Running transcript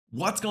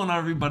What's going on,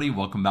 everybody?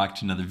 Welcome back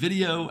to another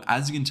video.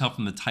 As you can tell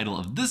from the title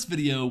of this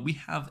video, we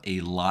have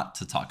a lot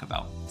to talk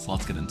about. So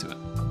let's get into it.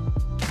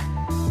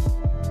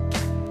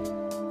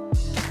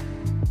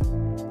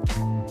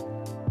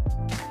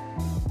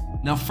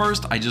 Now,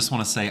 first, I just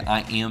want to say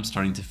I am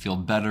starting to feel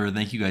better.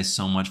 Thank you guys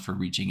so much for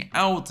reaching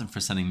out and for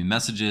sending me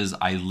messages.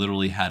 I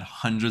literally had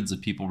hundreds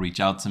of people reach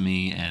out to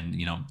me and,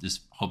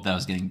 just hope that I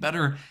was getting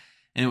better.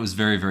 And it was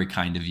very, very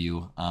kind of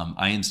you.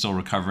 I am still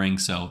recovering,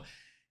 so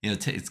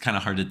it's kind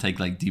of hard to take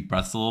like deep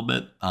breaths a little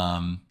bit.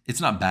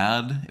 It's not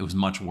bad. It was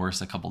much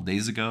worse a couple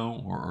days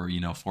ago or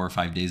 4 or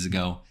 5 days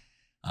ago,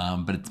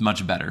 but it's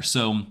much better.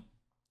 So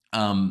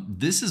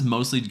this is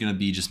mostly going to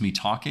be just me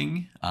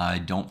talking. I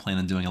don't plan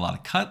on doing a lot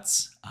of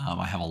cuts.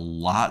 I have a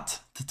lot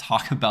to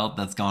talk about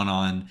that's gone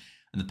on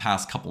in the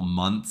past couple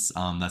months.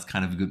 That's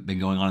kind of been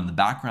going on in the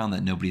background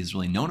that nobody has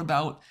really known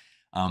about,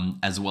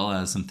 as well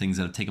as some things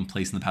that have taken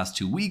place in the past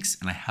 2 weeks.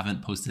 And I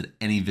haven't posted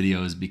any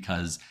videos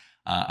because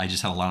I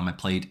just had a lot on my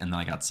plate and then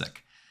I got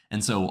sick.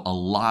 And so a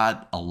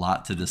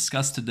lot to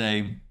discuss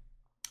today.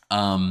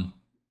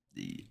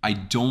 I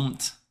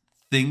don't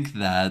think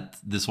that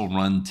this will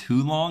run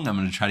too long. I'm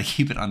going to try to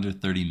keep it under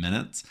 30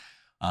 minutes.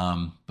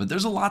 But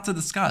there's a lot to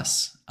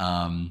discuss.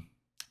 And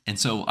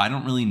so I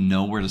don't really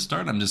know where to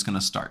start. I'm just going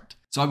to start.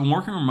 So I've been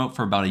working remote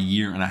for about 1.5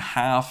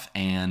 years,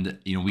 and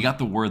we got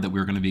the word that we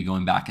were going to be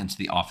going back into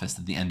the office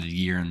at the end of the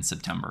year in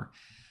September.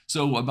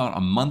 So about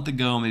a month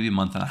ago, maybe a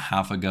month and a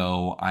half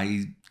ago,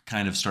 I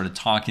kind of started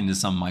talking to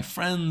some of my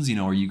friends,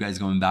 are you guys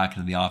going back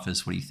into the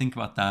office? What do you think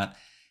about that?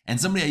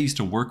 And somebody I used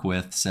to work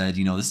with said,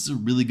 this is a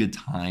really good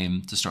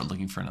time to start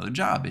looking for another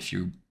job. If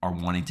you are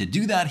wanting to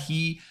do that,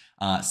 he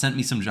sent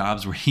me some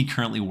jobs where he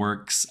currently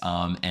works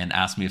and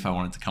asked me if I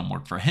wanted to come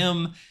work for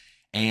him.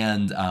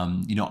 And,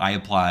 I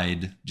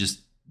applied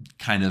just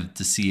kind of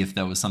to see if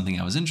that was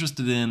something I was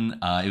interested in.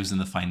 It was in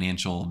the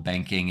financial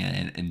banking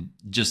and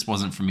just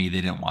wasn't for me.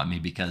 They didn't want me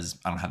because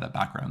I don't have that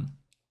background.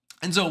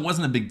 And so it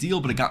wasn't a big deal,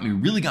 but it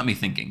really got me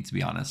thinking, to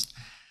be honest.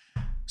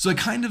 So I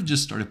kind of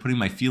just started putting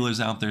my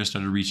feelers out there,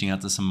 started reaching out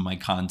to some of my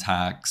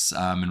contacts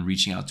and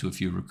reaching out to a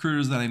few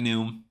recruiters that I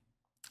knew.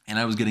 And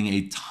I was getting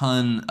a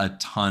ton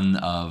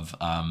of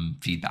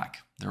feedback.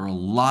 There were a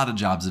lot of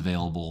jobs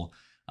available,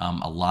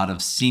 a lot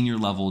of senior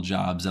level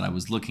jobs that I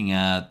was looking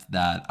at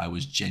that I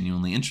was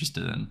genuinely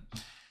interested in.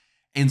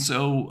 And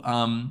so,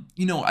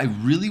 I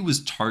really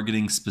was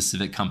targeting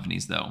specific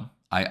companies though.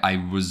 I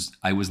was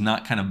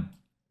not kind of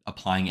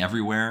applying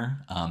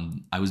everywhere.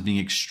 I was being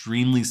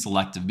extremely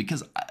selective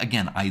because,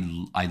 again,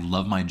 I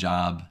love my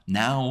job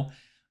now,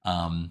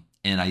 and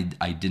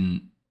I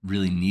didn't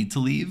really need to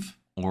leave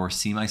or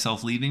see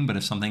myself leaving. But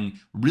if something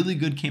really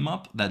good came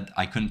up that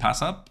I couldn't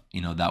pass up,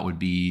 that would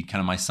be kind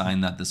of my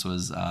sign that this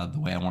was the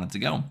way I wanted to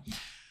go.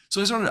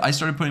 So I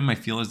started putting my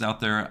feelers out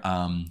there.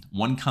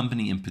 One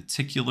company in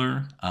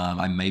particular,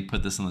 I may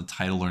put this in the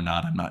title or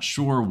not, I'm not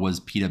sure, was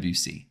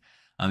PwC.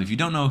 If you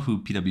don't know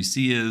who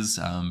PwC is,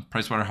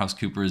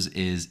 PricewaterhouseCoopers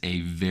is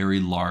a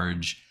very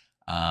large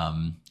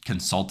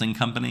consulting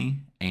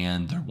company,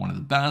 and they're one of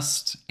the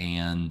best.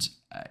 And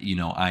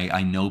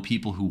I know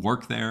people who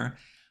work there.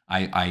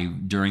 I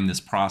during this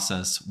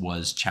process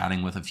was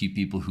chatting with a few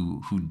people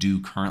who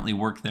do currently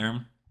work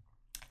there,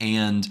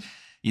 and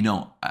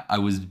I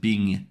was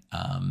being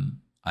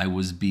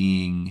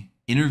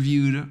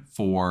interviewed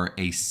for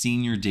a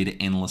senior data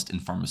analyst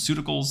in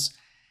pharmaceuticals.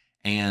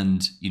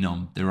 And,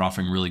 they were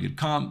offering really good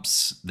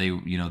comps.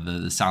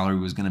 The salary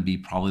was going to be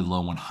probably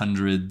low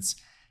 100s.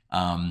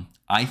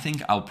 I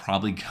think I'll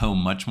probably go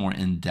much more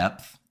in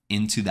depth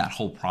into that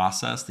whole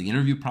process, the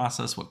interview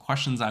process, what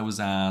questions I was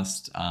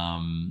asked,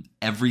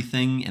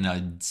 everything in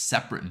a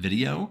separate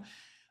video.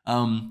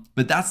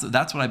 But that's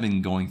what I've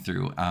been going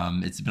through.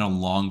 It's been a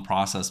long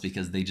process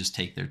because they just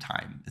take their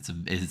time.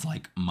 It's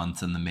like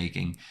months in the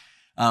making.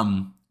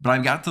 But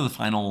I've got to the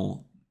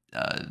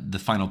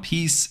final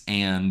piece,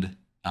 and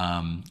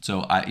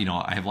so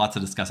I have lots to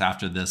discuss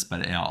after this,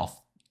 but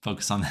I'll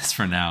focus on this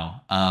for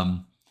now.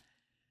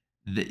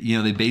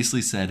 They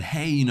basically said,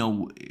 hey,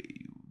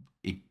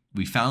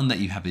 we found that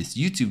you have this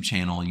YouTube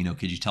channel,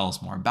 could you tell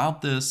us more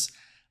about this?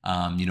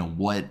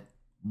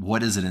 What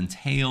does it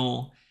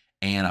entail?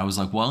 And I was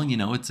like, well,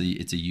 it's a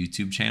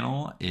YouTube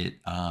channel. It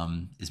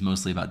is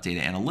mostly about data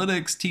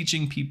analytics,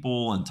 teaching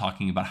people and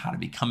talking about how to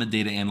become a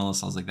data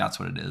analyst. I was like, that's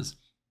what it is.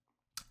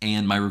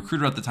 And my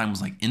recruiter at the time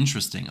was like,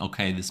 interesting.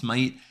 Okay, this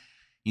might,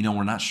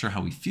 we're not sure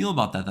how we feel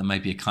about that. That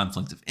might be a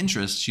conflict of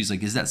interest. She's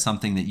like, is that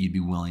something that you'd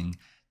be willing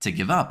to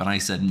give up? And I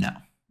said, no.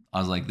 I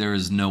was like, there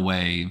is no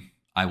way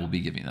I will be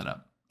giving that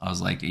up. I was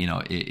like,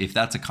 if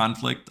that's a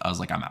conflict, I was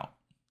like, I'm out.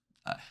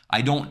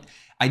 I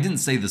didn't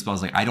say this, but I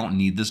was like, I don't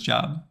need this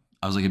job.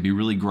 I was like, it'd be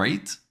really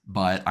great,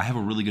 but I have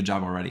a really good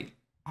job already.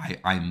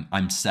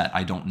 I'm set.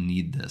 I don't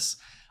need this.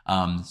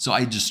 So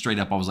I just straight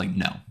up, I was like,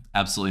 no,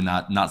 absolutely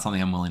not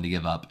something I'm willing to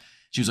give up.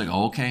 She was like,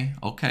 oh,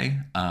 okay.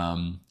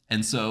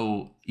 And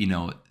so,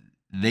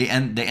 they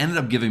ended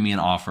up giving me an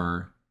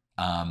offer,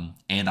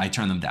 and I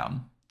turned them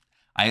down.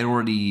 I had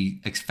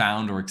already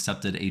found or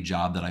accepted a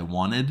job that I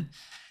wanted.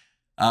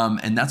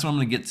 And that's what I'm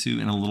going to get to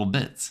in a little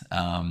bit.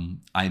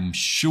 I'm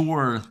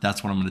sure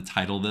that's what I'm going to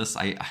title this.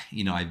 I'm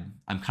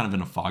kind of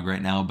in a fog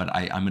right now, but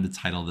I'm going to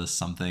title this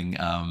something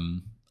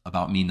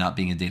about me not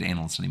being a data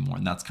analyst anymore.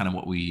 And that's kind of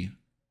what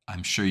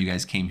I'm sure you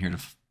guys came here to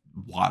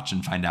watch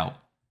and find out.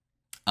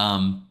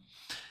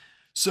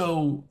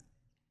 So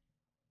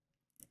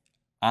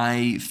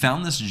I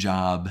found this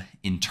job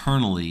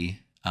internally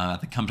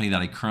at the company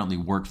that I currently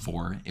work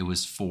for. It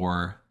was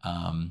for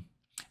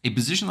a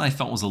position that I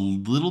felt was a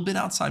little bit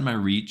outside my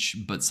reach,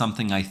 but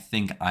something I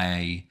think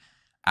I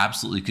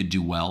absolutely could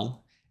do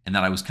well, and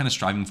that I was kind of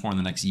striving for in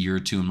the next year or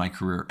two in my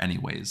career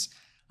anyways.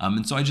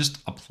 And so I just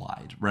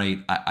applied, right?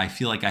 I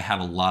feel like I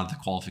had a lot of the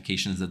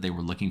qualifications that they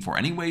were looking for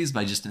anyways, but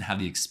I just didn't have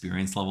the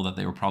experience level that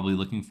they were probably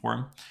looking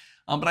for.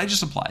 But I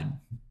just applied.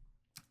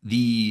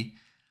 The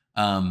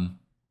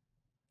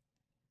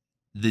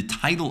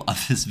title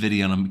of this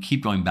video, and I'm gonna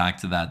keep going back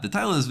to that, the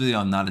title of this video,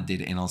 I'm not a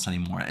data analyst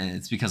anymore, and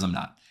it's because I'm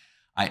not.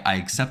 I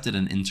accepted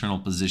an internal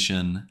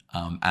position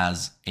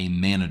as a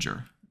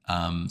manager.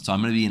 So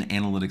I'm going to be an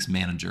analytics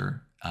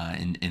manager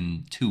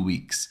in 2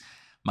 weeks.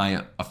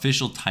 My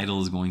official title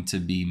is going to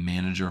be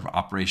Manager of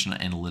Operational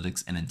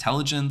Analytics and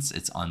Intelligence.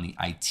 It's on the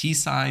IT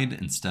side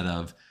instead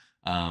of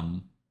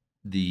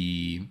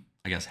the,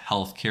 I guess,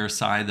 healthcare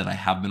side that I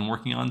have been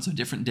working on. So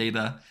different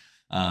data,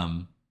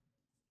 a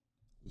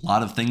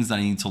lot of things that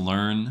I need to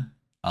learn,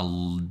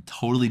 a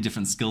totally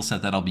different skill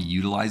set that I'll be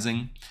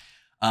utilizing.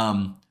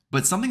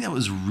 But something that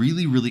was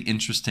really, really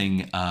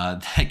interesting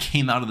that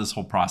came out of this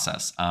whole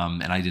process,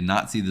 and I did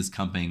not see this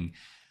coming,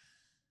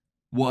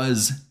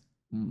 was,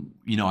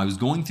 I was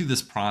going through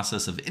this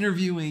process of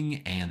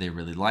interviewing, and they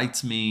really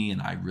liked me,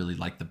 and I really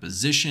liked the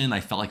position. I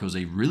felt like it was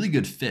a really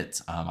good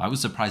fit. I was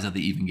surprised that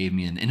they even gave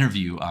me an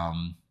interview.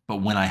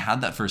 But when I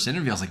had that first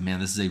interview, I was like, man,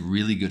 this is a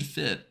really good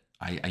fit.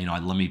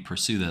 Let me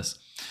pursue this.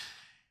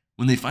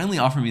 When they finally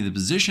offered me the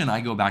position,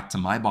 I go back to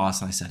my boss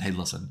and I said, hey,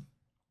 listen,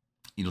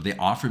 they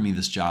offered me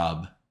this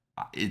job.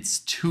 It's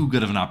too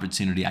good of an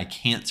opportunity. I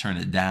can't turn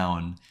it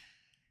down.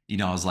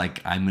 I was like,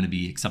 I'm going to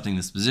be accepting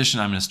this position.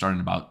 I'm going to start in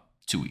about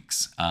 2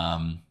 weeks.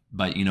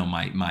 But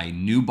my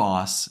new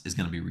boss is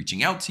going to be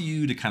reaching out to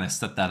you to kind of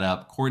set that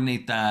up,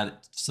 coordinate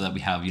that so that we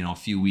have, a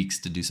few weeks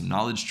to do some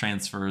knowledge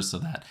transfers so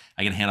that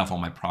I can hand off all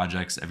my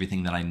projects,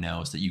 everything that I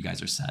know, so that you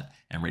guys are set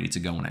and ready to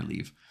go when I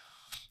leave.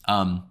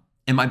 And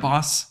my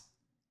boss,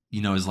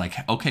 is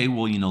like, okay,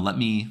 well, let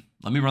me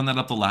run that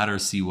up the ladder,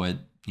 see what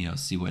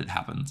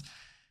happens.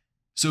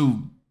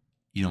 So,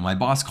 my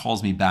boss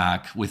calls me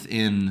back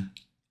within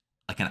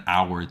like an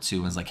hour or two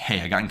and is like,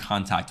 hey, I got in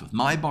contact with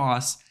my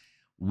boss.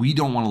 We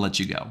don't want to let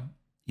you go.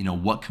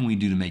 What can we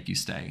do to make you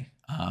stay?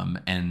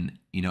 And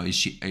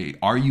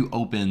are you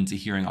open to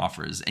hearing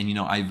offers? And,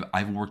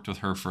 I've worked with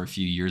her for a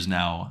few years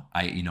now.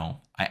 I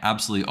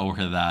absolutely owe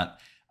her that.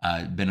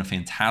 Been a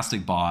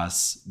fantastic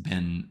boss,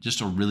 been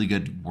just a really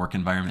good work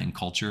environment and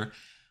culture.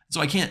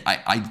 So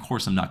of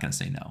course, I'm not going to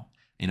say no.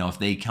 If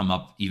they come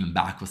up even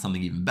back with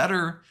something even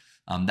better,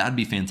 that'd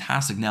be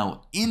fantastic.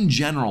 Now, in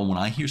general, when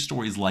I hear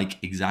stories like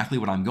exactly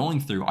what I'm going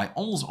through, I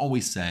almost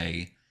always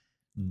say,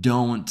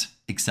 don't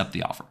accept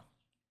the offer,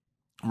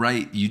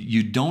 right?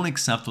 You don't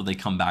accept what they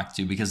come back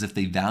to, because if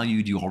they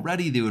valued you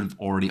already, they would have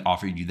already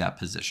offered you that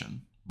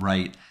position,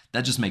 right?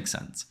 That just makes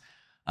sense.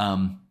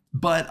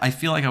 But I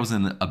feel like I was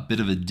in a bit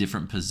of a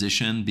different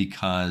position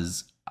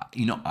because,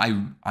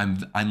 I'm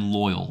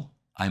loyal.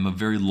 I'm a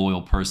very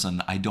loyal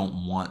person. I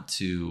don't want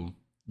to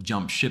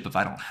jump ship if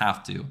I don't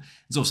have to.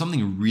 So if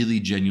something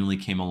really genuinely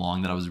came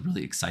along that I was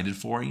really excited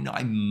for,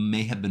 I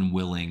may have been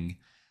willing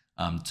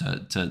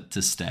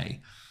to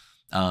stay.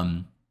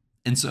 And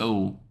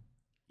so,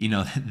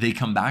 they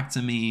come back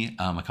to me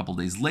a couple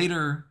days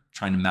later,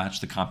 trying to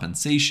match the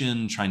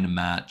compensation, trying to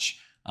match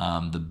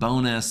the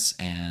bonus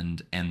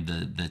and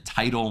the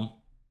title.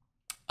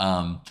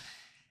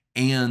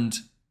 And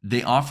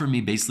they offer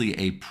me basically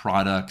a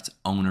product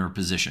owner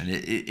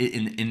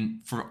position.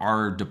 For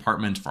our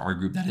department, for our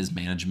group, that is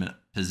management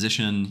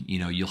position.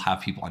 You'll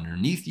have people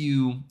underneath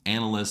you,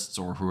 analysts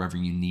or whoever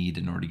you need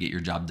in order to get your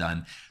job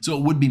done. So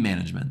it would be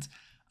management.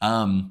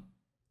 But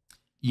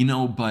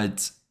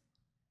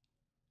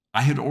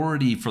I had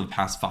already for the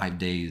past 5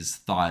 days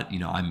thought,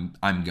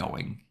 I'm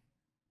going.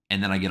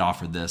 And then I get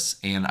offered this,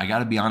 and I got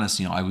to be honest,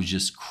 I was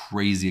just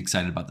crazy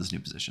excited about this new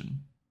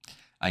position.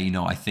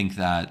 I think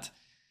that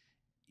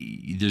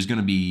there's going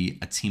to be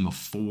a team of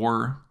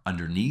 4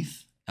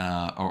 underneath,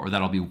 or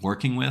that I'll be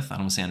working with. I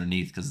don't want to say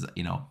underneath because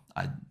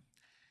I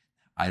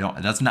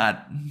don't. That's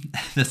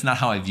not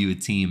how I view a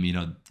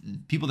team.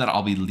 People that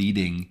I'll be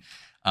leading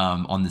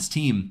on this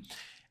team,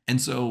 and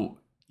so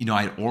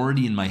I'd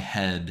already in my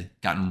head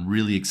gotten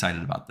really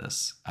excited about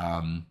this.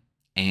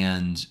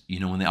 And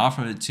when they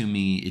offered it to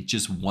me, it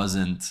just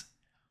wasn't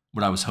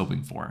what I was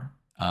hoping for.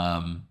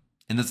 And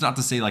that's not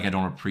to say like I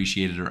don't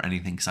appreciate it or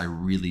anything, because I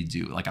really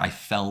do. Like I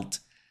felt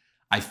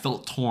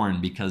torn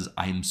because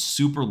I'm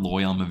super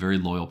loyal. I'm a very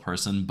loyal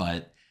person,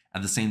 but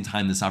at the same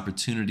time, this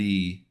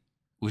opportunity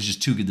was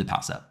just too good to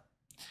pass up.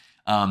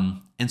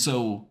 And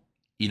so,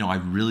 I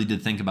really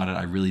did think about it.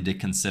 I really did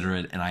consider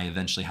it. And I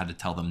eventually had to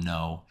tell them,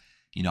 no,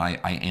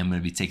 I am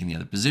going to be taking the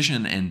other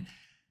position. And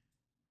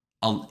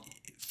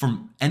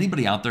from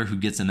anybody out there who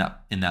gets in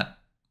that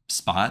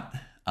spot,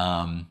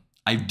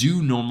 I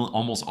do normally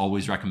almost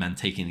always recommend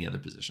taking the other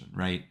position,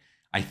 right?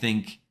 I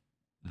think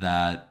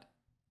that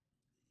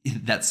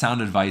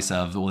sound advice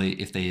of, well,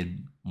 if they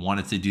had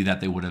wanted to do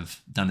that, they would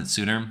have done it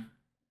sooner,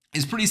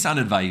 is pretty sound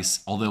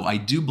advice. Although I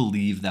do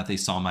believe that they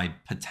saw my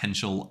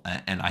potential,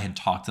 and I had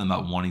talked to them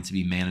about wanting to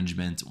be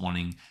management,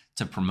 wanting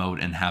to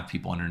promote and have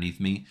people underneath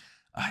me.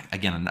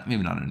 Again,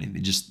 maybe not underneath me,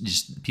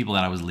 just people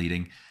that I was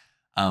leading.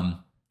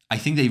 I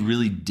think they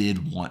really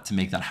did want to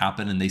make that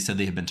happen. And they said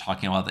they had been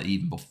talking about that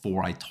even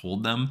before I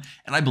told them.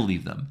 And I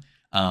believe them.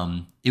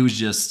 It was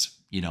just,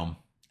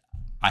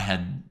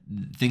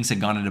 things had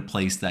gone into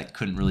place that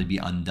couldn't really be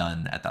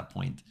undone at that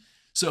point.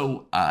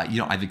 So,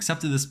 I've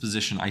accepted this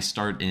position. I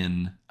start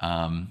in,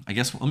 I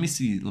guess, let me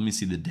see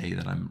the day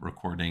that I'm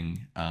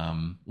recording.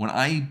 When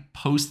I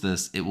post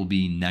this, it will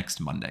be next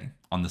Monday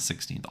on the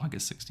 16th,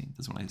 August 16th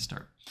is when I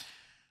start.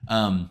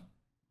 And,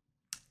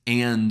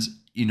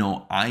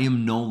 I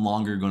am no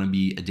longer going to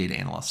be a data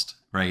analyst,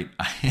 right?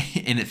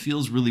 And it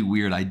feels really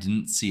weird. I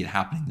didn't see it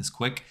happening this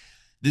quick.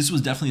 This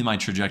was definitely my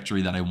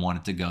trajectory that I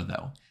wanted to go,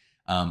 though.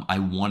 I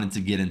wanted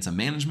to get into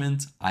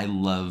management. I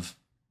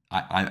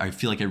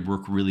feel like I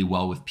work really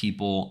well with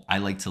people. I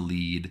like to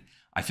lead.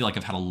 I feel like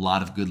I've had a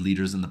lot of good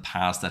leaders in the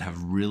past that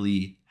have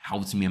really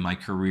helped me in my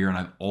career, and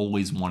I've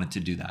always wanted to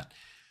do that.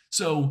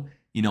 So,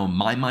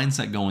 my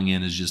mindset going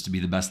in is just to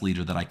be the best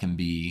leader that I can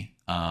be,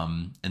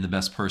 and the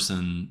best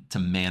person to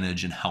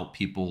manage and help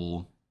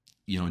people,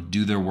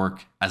 do their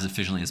work as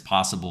efficiently as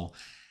possible.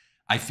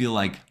 I feel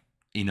like,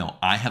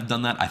 I have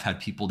done that. I've had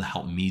people to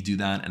help me do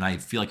that. And I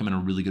feel like I'm in a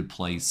really good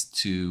place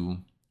to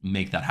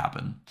make that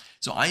happen.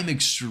 So I am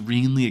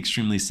extremely,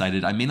 extremely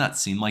excited. I may not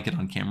seem like it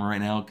on camera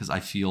right now because I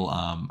feel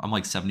I'm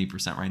like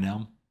 70% right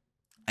now.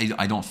 I'm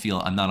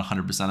not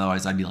 100%.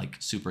 Otherwise, I'd be like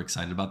super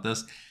excited about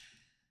this.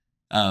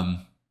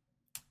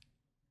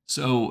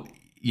 So,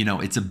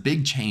 it's a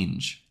big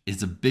change.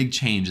 It's a big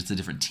change. It's a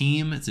different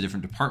team. It's a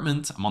different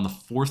department. I'm on the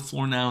 4th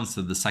floor now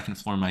instead of the 2nd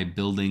floor of my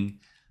building.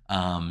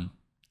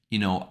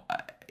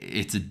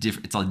 It's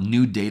a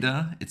new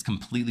data. It's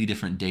completely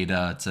different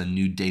data. It's a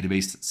new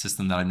database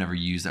system that I've never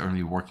used that we're going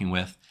to be working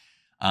with.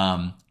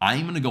 I'm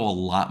going to go a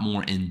lot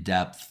more in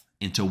depth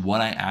into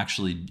what I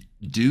actually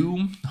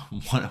do,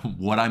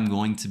 what I'm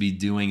going to be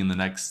doing in the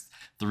next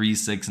 3,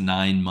 6,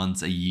 9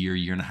 months, a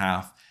year and a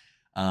half.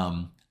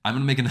 I'm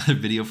going to make another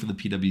video for the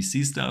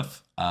PwC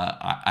stuff.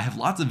 I have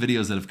lots of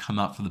videos that have come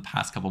out for the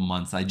past couple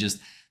months.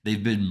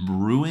 They've been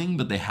brewing,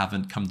 but they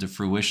haven't come to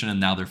fruition, and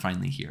now they're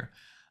finally here.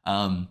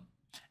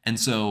 And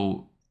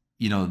so,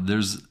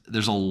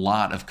 there's a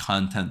lot of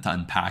content to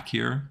unpack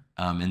here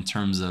in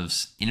terms of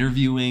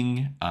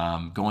interviewing,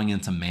 going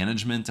into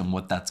management and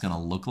what that's going to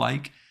look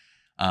like.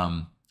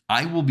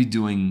 I will be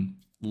doing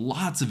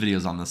lots of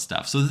videos on this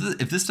stuff. So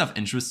if this stuff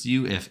interests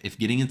you, if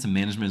getting into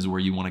management is where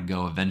you want to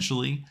go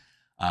eventually,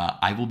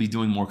 I will be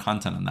doing more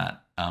content on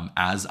that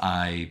as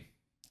I,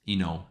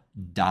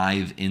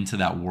 dive into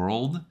that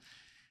world.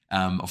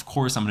 Of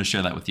course, I'm going to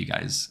share that with you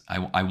guys.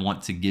 I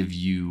want to give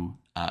you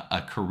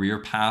a career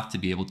path to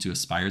be able to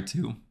aspire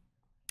to.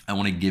 I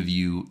want to give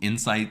you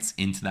insights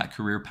into that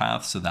career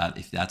path so that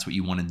if that's what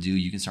you want to do,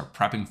 you can start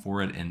prepping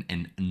for it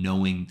and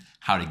knowing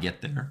how to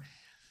get there.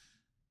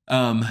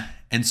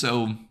 And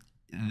so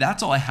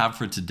that's all I have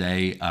for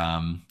today.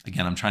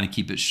 Again, I'm trying to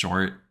keep it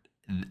short.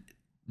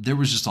 There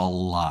was just a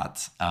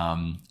lot.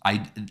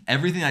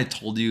 Everything I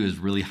told you is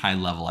really high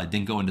level. I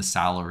didn't go into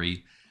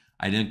salary.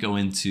 I didn't go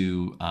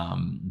into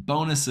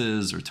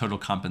bonuses or total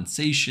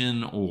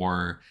compensation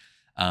or,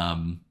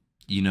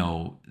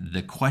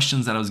 the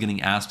questions that I was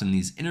getting asked in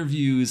these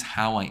interviews,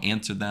 how I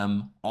answered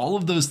them. All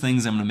of those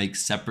things I'm going to make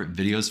separate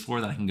videos for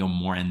that I can go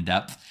more in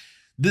depth.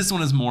 This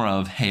one is more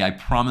of, hey, I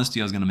promised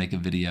you I was going to make a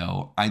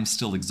video. I'm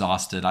still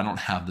exhausted. I don't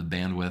have the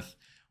bandwidth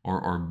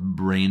or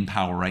brain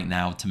power right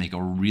now to make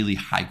a really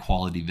high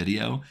quality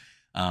video.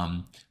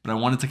 But I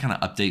wanted to kind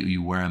of update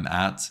you where I'm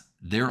at.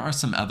 There are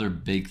some other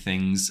big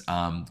things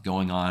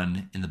going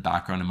on in the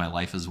background in my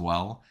life as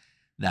well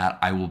that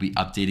I will be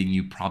updating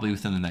you probably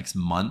within the next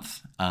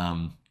month.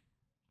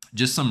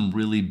 Just some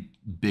really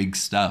big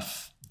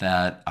stuff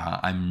that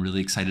I'm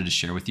really excited to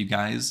share with you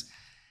guys.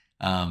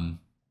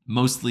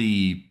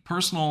 Mostly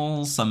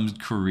personal, some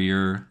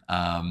career.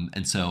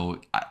 And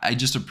so I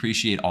just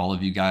appreciate all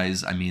of you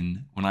guys. I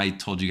mean, when I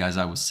told you guys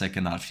I was sick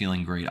and not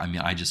feeling great,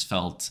 I just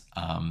felt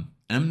an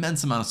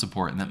immense amount of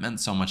support, and that meant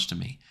so much to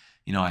me.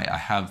 I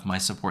have my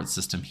support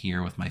system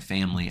here with my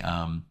family,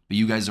 but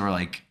you guys are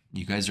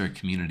a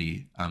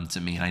community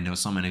to me, and I know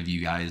so many of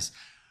you guys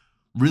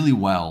really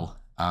well.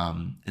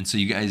 And so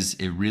you guys,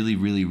 it really,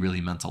 really,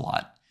 really meant a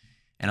lot.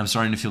 And I'm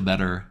starting to feel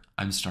better.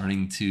 I'm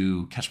starting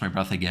to catch my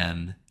breath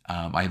again.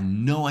 I have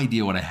no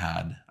idea what I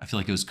had. I feel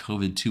like it was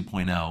COVID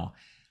 2.0.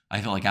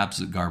 I felt like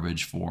absolute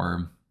garbage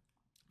for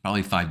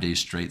probably 5 days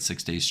straight,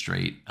 6 days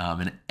straight.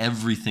 And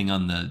everything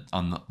on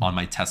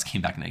my test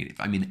came back negative.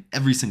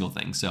 Every single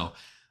thing. So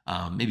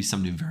Maybe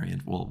some new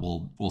variant.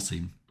 We'll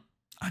see.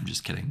 I'm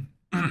just kidding.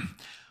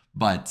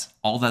 But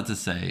all that to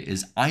say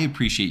is I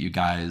appreciate you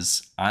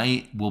guys.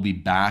 I will be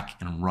back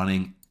and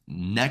running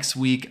next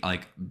week.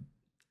 Like,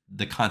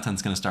 the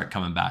content's going to start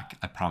coming back,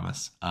 I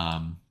promise.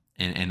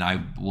 And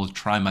I will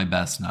try my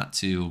best not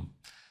to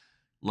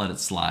let it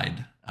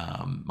slide.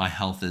 My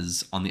health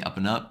is on the up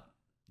and up.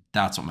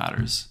 That's what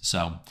matters.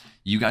 So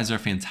you guys are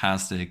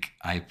fantastic.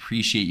 I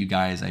appreciate you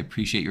guys. I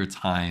appreciate your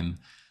time.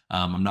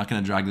 I'm not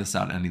going to drag this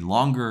out any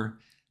longer.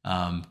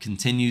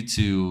 Continue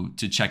to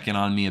check in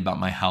on me about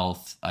my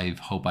health. I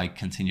hope I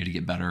continue to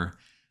get better.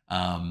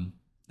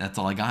 That's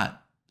all I got.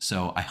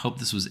 So I hope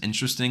this was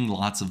interesting.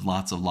 Lots of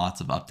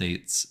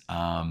updates.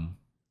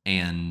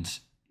 And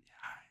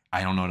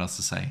I don't know what else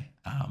to say.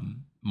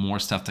 More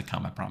stuff to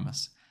come, I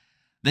promise.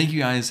 Thank you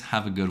guys.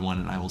 Have a good one,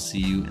 and I will see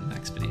you in the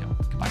next video.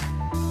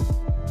 Goodbye.